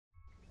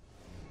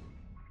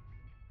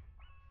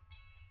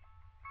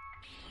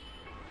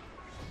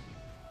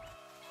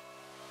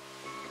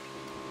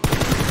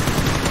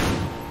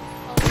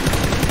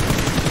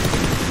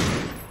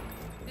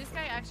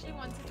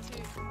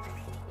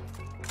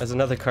There's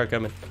another car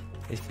coming.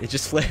 It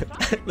just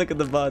flipped. Look at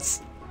the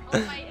bus. Oh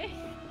my.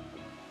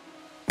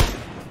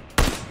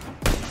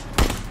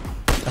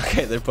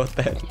 Okay, they're both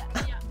dead.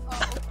 Yeah, yeah.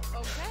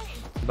 Oh,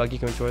 okay. Buggy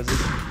coming towards us.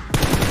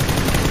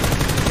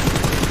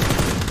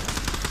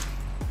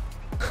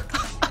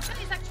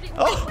 It's actually...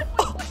 Oh!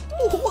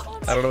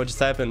 I don't know what just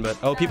happened, but...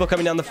 Oh, people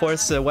coming down the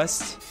forest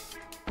west.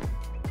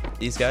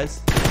 These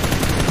guys.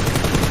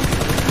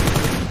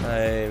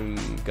 I'm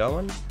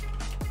going.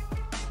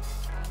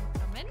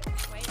 Come in.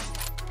 Wait.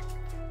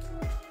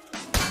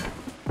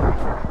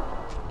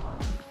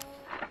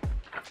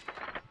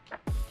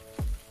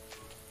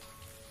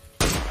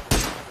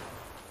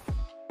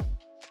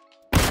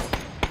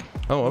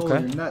 Oh, okay. Oh,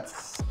 you're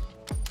nuts.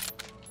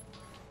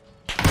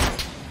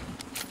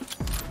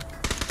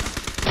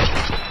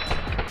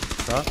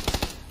 Huh?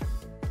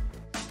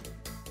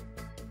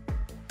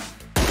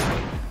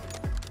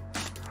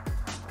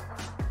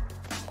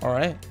 All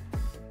right.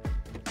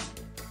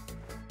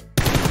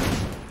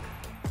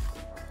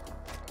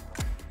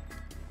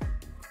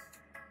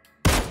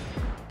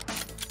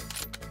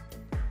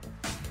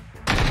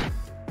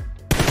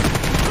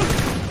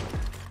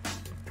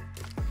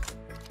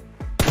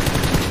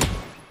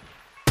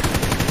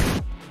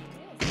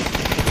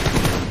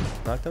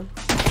 Knocked him.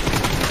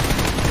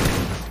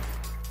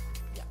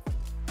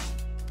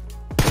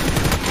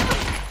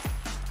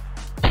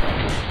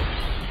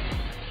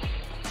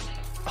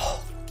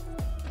 Oh.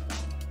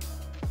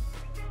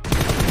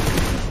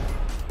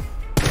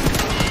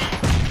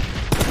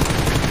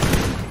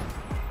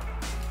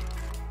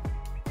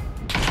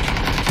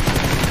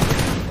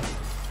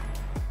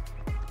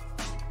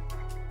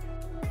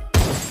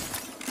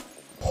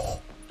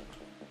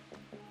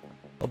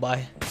 Oh,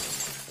 bye.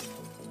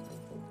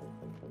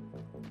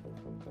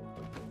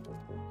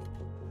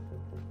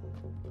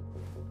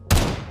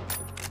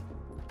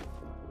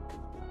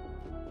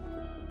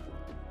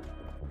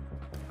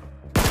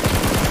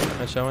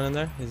 I shot one in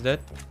there. He's dead.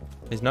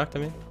 He's knocked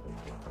at me.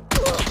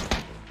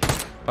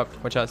 Oh,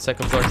 watch out.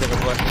 Second floor, second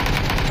floor.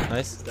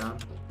 Nice. Down.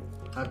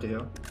 Have to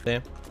heal.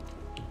 Damn.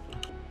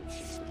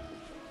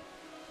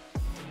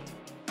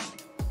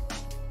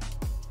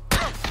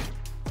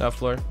 Top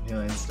floor.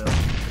 Healing still.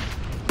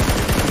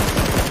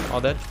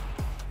 All dead.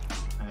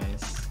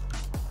 Nice.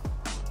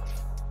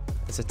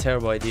 It's a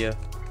terrible idea.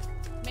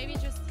 Maybe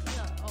just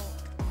heal. Oh,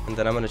 And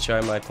then I'm gonna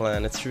try my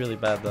plan. It's really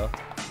bad though.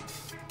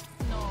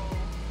 no.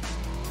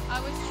 I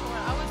was sure.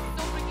 I was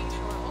so freaking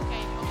sure.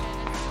 Okay, okay,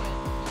 let's do it.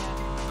 Yeah,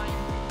 fine.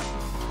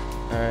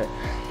 Alright.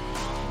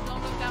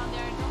 Don't look down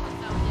there. Don't look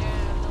down there.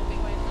 No big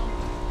way.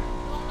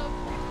 Don't look.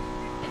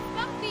 It's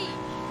bumpy.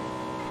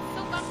 It's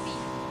so bumpy.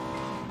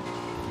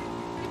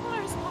 People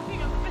are smoking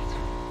on the bed.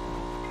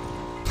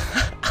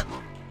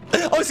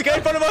 Oh, it's a guy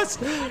in front of us!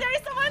 Oh, there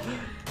is someone!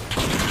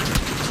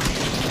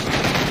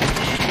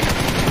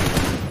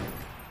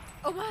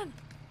 Oh man!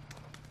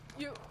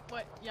 You...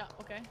 What? Yeah,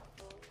 okay.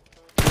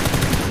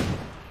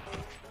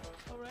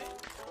 Alright.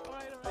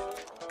 Alright,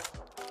 alright.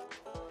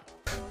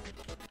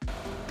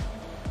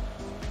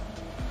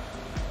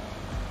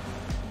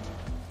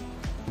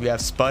 We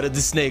have spotted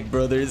the snake,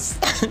 brothers.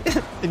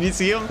 Did you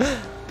see him?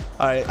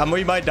 Alright,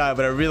 we might die,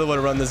 but I really want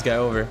to run this guy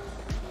over.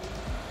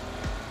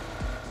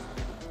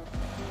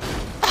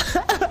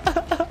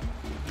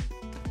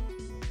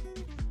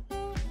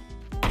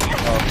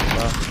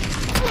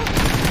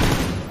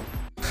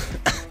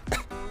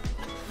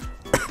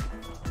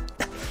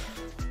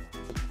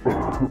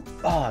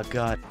 Oh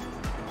god.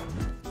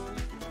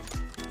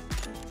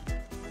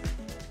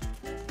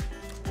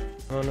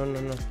 Oh no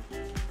no no.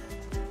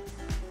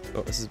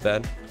 Oh, this is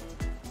bad.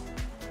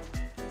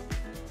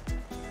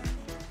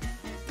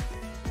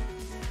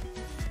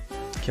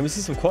 Can we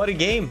see some quality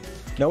game?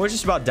 No, we're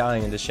just about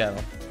dying in this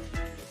channel.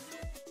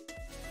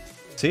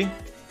 See?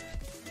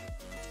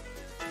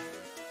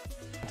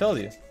 I told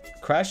you.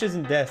 Crashes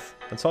and death.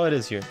 That's all it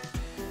is here.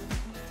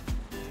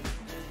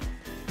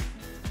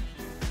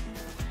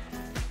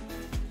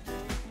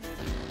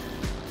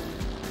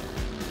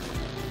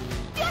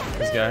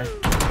 This guy.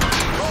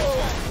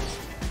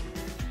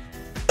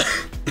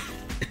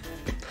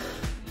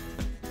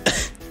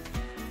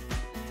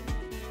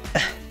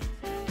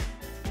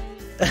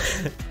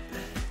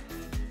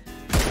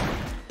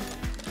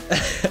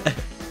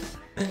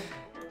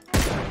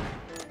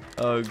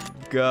 Oh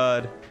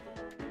god.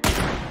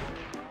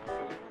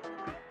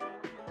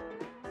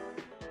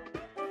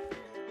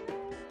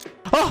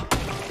 Oh!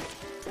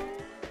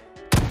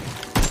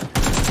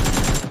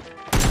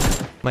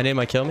 My name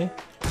might kill me.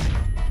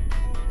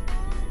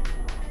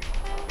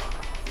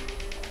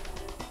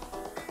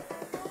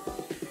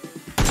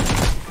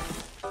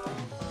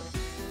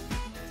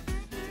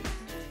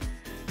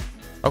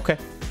 Okay.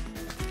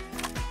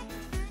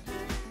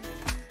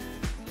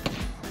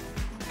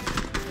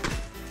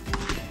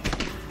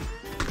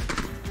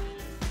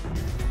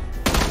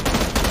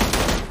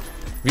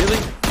 Really?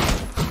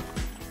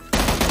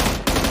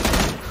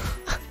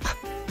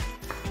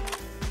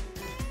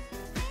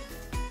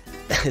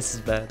 This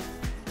is bad.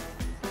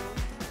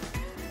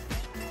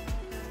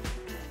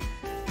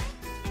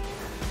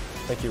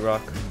 Thank you,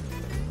 Rock.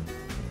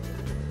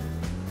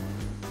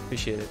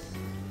 Appreciate it.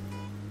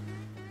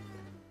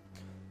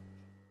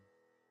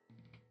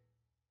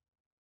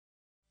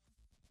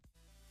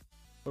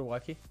 We're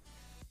wacky.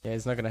 Yeah,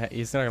 he's not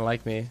gonna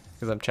like me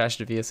because I'm trashed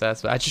to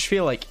VSS. But I just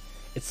feel like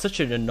it's such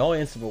an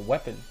annoyance of a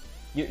weapon.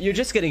 You're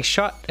just getting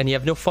shot and you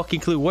have no fucking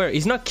clue where.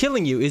 He's not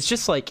killing you. It's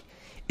just like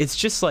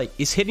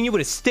he's hitting you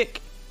with a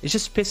stick. It's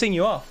just pissing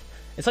you off.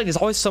 It's like there's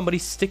always somebody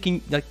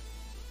sticking, like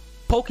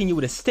poking you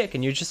with a stick,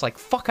 and you're just like,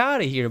 fuck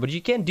out of here. But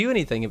you can't do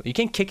anything. You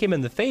can't kick him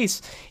in the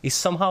face. He's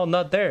somehow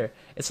not there.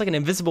 It's like an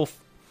invisible,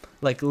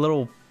 like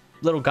little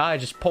guy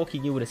just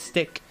poking you with a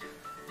stick.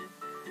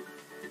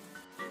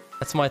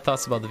 That's my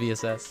thoughts about the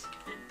VSS.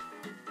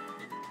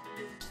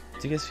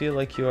 Do you guys feel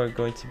like you are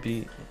going to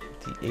be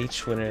the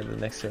H winner in the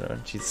next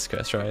round? Jesus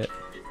Christ, REEEiot.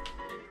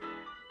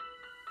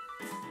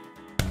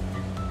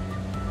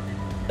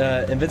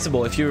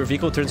 Invincible, if your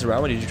vehicle turns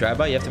around when you do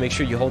drive-by, you have to make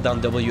sure you hold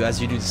down W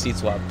as you do the seat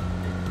swap.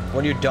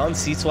 When you're done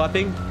seat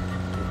swapping,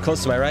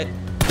 close to my right.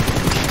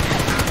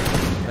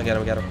 I got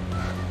him, I got him.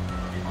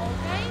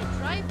 Okay,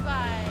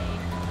 drive-by.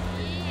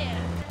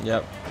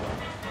 Yeah. Yep.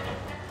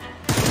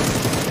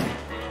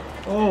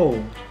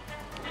 Oh.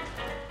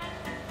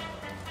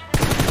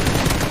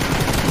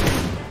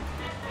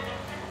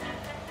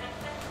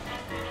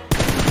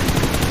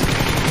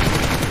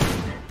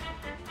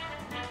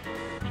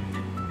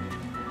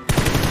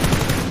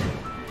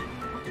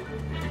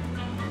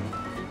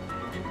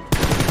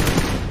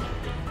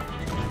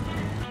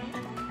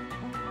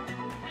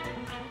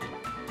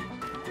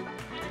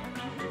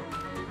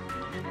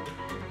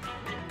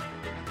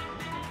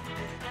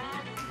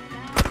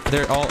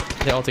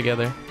 They're all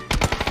together.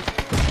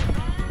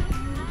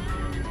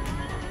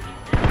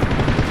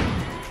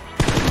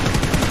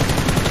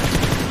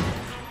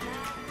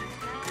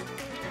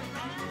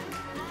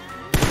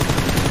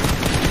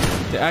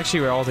 They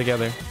actually were all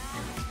together.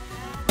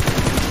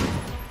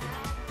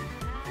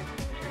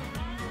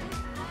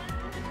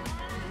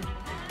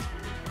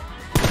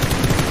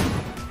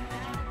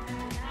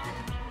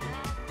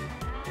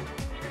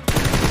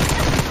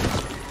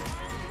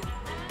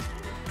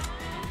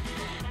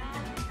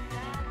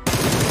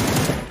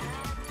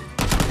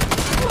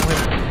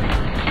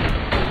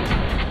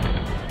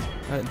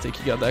 I didn't think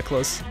you got that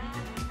close.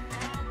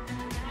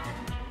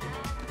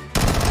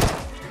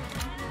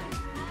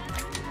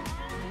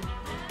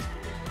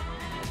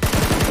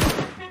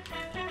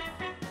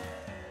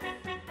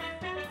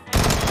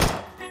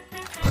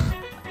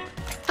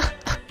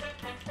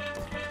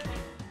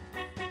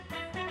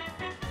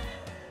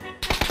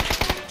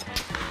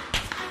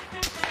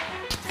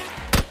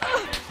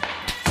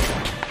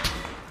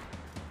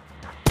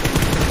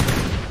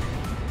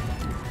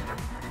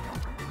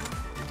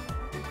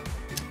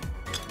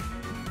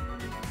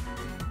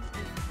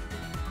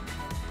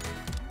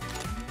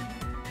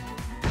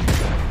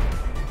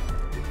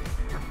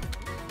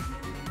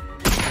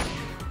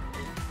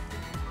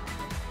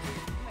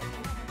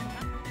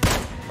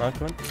 Knocked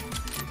one?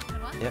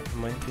 Yeah,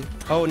 I'm waiting for you.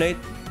 Oh, Nate.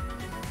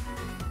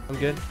 I'm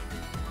good.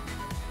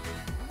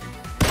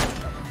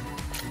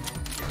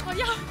 Oh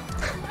yeah.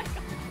 Oh my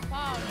god.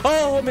 Wow.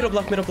 Oh, middle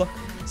block, middle block.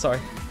 Sorry.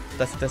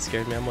 That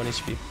scared me. I'm 1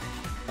 HP.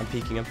 I'm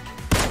peeking him.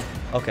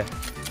 Okay.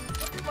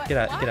 What? Get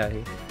out What? of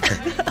here.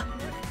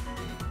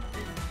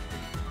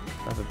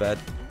 Not a bad.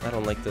 I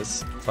don't like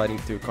this fighting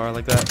through a car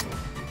like that.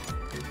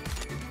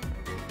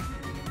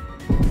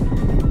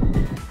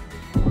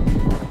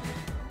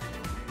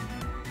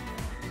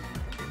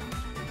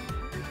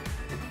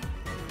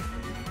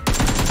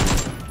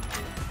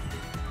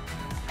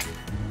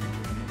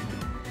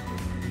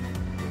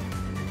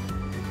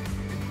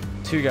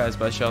 Two guys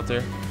by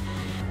shelter.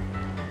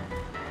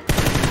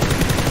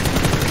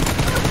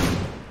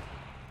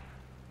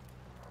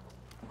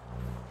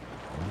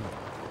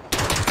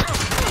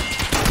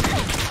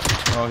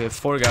 Okay,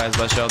 4 guys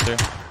by shelter.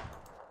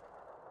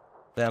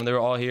 Damn, they were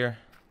all here.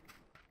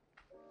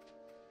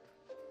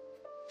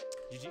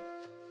 GG.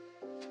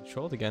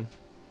 Trolled again.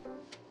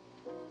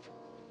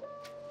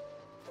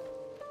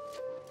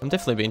 I'm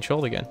definitely being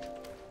trolled again.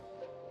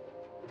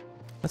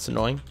 That's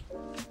annoying.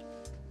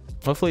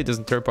 Hopefully it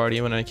doesn't third party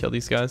when I kill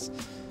these guys.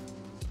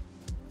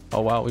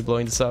 Oh wow, we're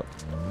blowing this up.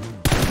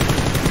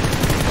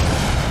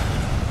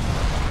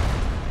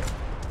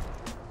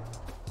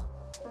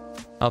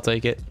 I'll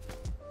take it.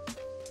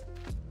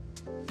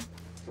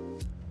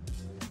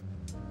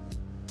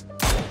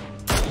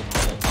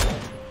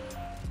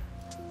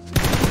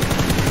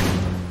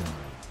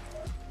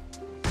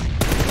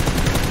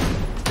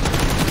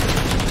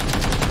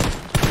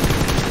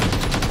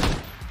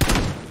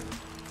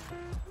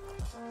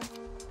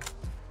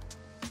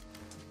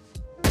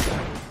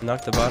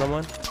 Knock the bottom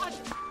one.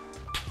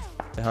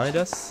 Behind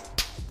us.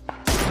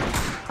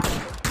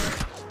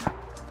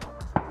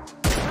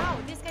 Wow,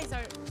 these guys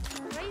are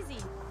crazy.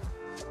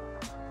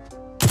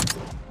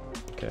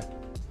 Okay.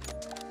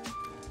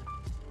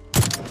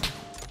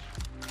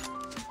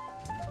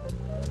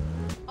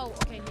 Oh,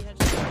 okay, he had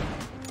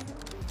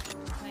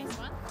nice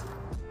one.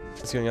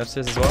 He's going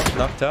upstairs as well.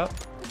 Knocked out.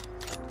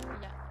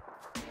 Yeah.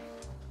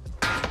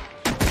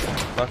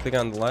 Knock the guy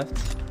on the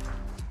left.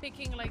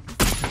 Picking like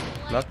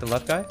Not the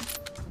left guy?